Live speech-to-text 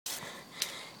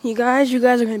You guys are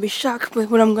going to be shocked with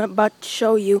what I'm about to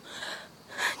show you.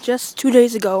 Just 2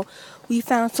 days ago, we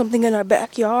found something in our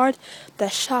backyard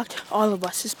that shocked all of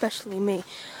us, especially me,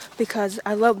 because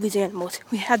I love these animals.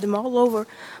 We had them all over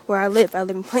where I live. I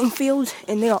live in Plainfield,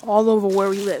 and they are all over where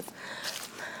we live.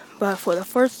 But for the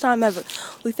first time ever,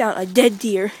 we found a dead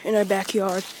deer in our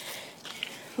backyard.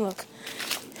 Look.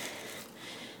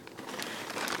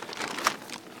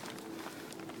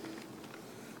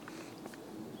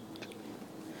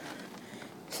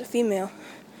 It's a female.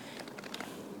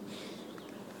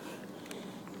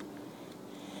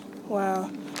 Wow.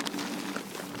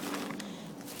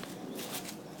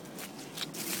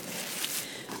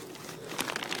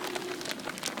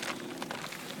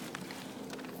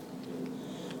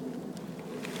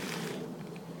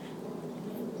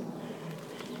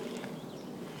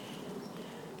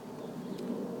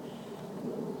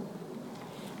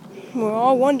 We're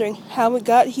all wondering how it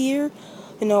got here,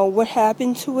 what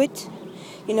happened to it,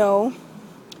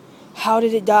 how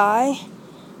did it die?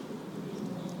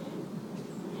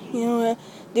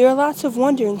 There are lots of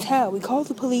wonderings how. We called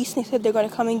the police and they said they're going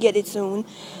to come and get it soon,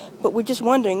 but we're just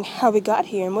wondering how it got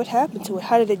here and what happened to it.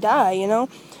 How did it die?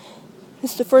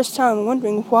 This is the first time I'm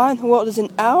wondering why in the world is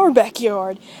in our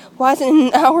backyard? Why is it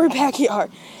in our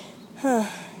backyard?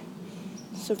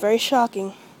 So very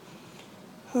shocking.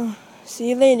 See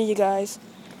you later, you guys.